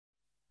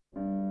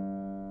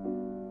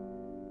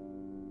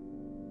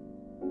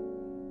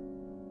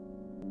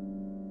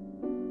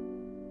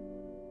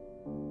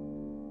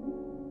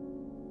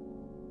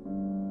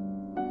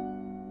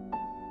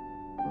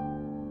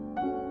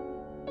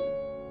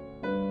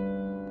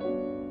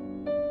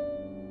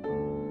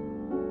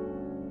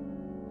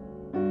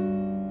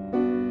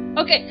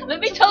Okay, let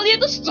me tell you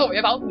the story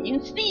about me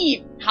and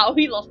Steve. How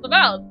he lost the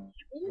vows. Me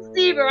and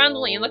Steve are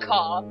randomly in the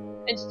car,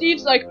 and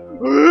Steve's like,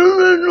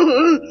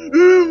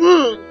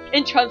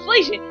 in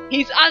translation,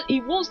 he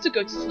wants to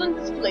go to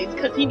Slender's place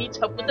because he needs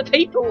help with the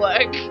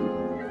paperwork.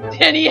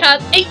 Then he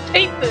has 8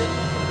 papers,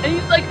 and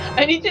he's like,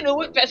 I need to know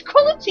what best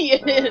quality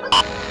it is.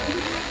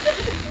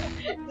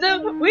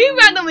 So we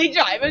randomly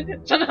drive,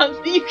 and somehow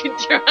Steve can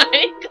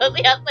drive because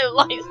he has no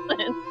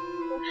license.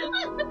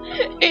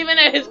 Even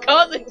though his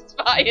car's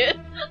expired.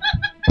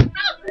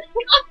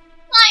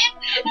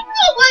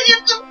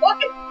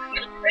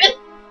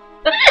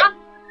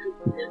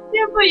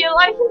 Yeah, but your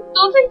license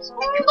doesn't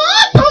expire.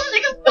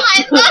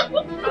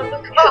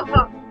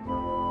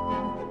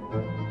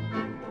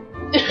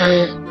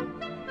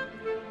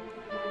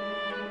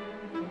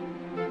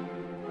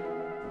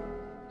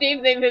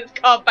 Steve named his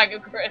car Bag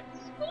of Crisps.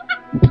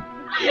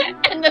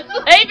 And the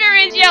flavor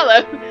is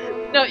yellow.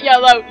 Not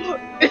yellow.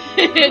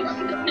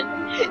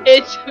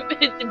 it's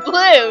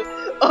blue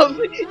of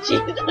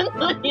cheese and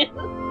onion.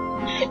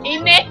 He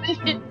named his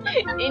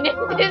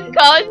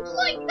car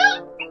like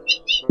that.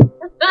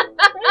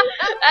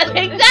 That's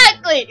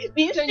exactly.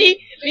 These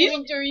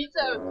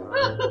Doritos.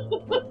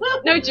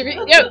 No,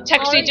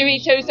 texture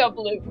Doritos are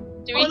blue.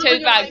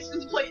 Doritos bags.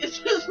 Plate is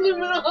just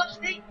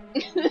Illuminati.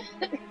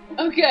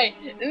 Okay,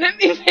 let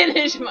me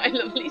finish my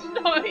lovely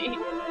story.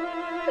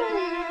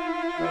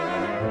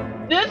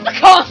 This is the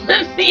car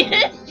that me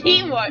and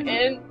Steve were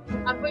in.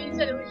 I thought you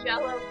said it was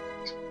yellow.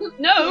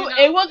 No,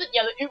 it wasn't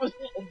yellow. It was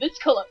this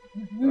color.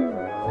 You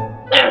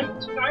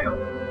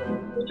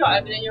try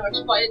having your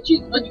expired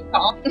cheese on your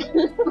car.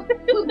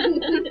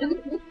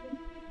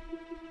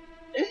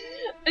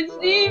 And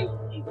Steve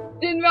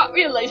did not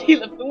realize he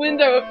left the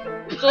window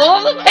open. So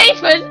all the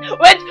papers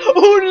went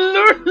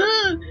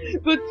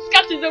but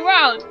scattered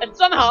around, and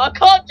somehow a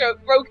car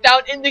broke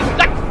down in the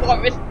exact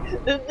forest.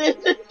 This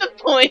is the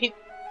point.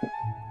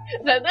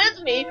 So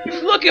there's me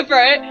looking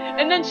for it,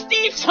 and then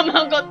Steve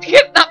somehow got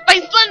kidnapped by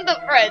Slender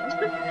friends.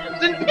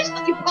 Then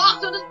you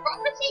parked on his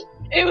property.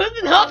 It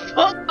wasn't her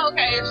fault.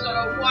 Okay,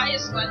 so why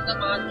is Slender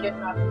Man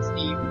kidnapping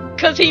Steve?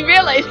 Because he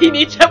realized he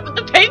needs help with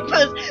the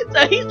papers.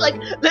 So he's like,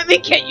 let me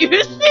get you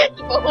a sit,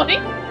 boy.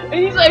 And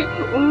he's like,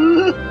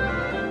 ooh.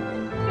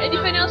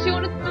 Anything else you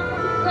want to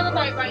tell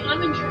about? Right,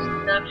 I'm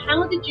interested now.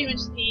 How did you and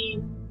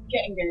Steve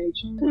get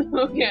engaged?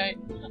 Okay,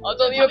 I'll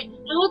tell you. How did he do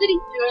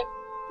it?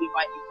 He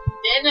invited you to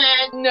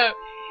dinner. No,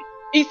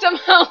 he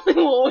somehow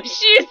wore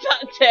shoes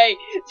that day.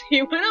 So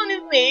he went on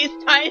his knees,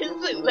 tied his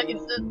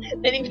shoelaces,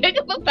 then he picked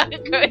up a bag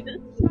of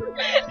crisps,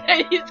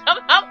 and he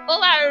somehow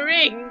pulled out a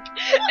ring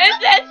and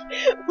said,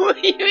 will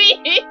you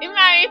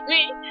marry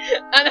me?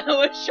 And I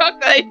was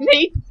shocked that I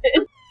made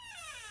it.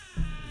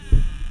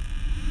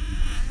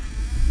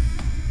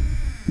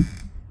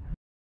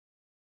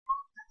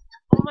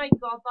 Oh my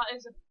god, that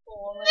is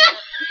appalling.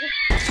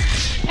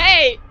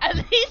 Hey, at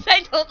least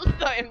I told the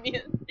story of me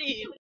and Steve.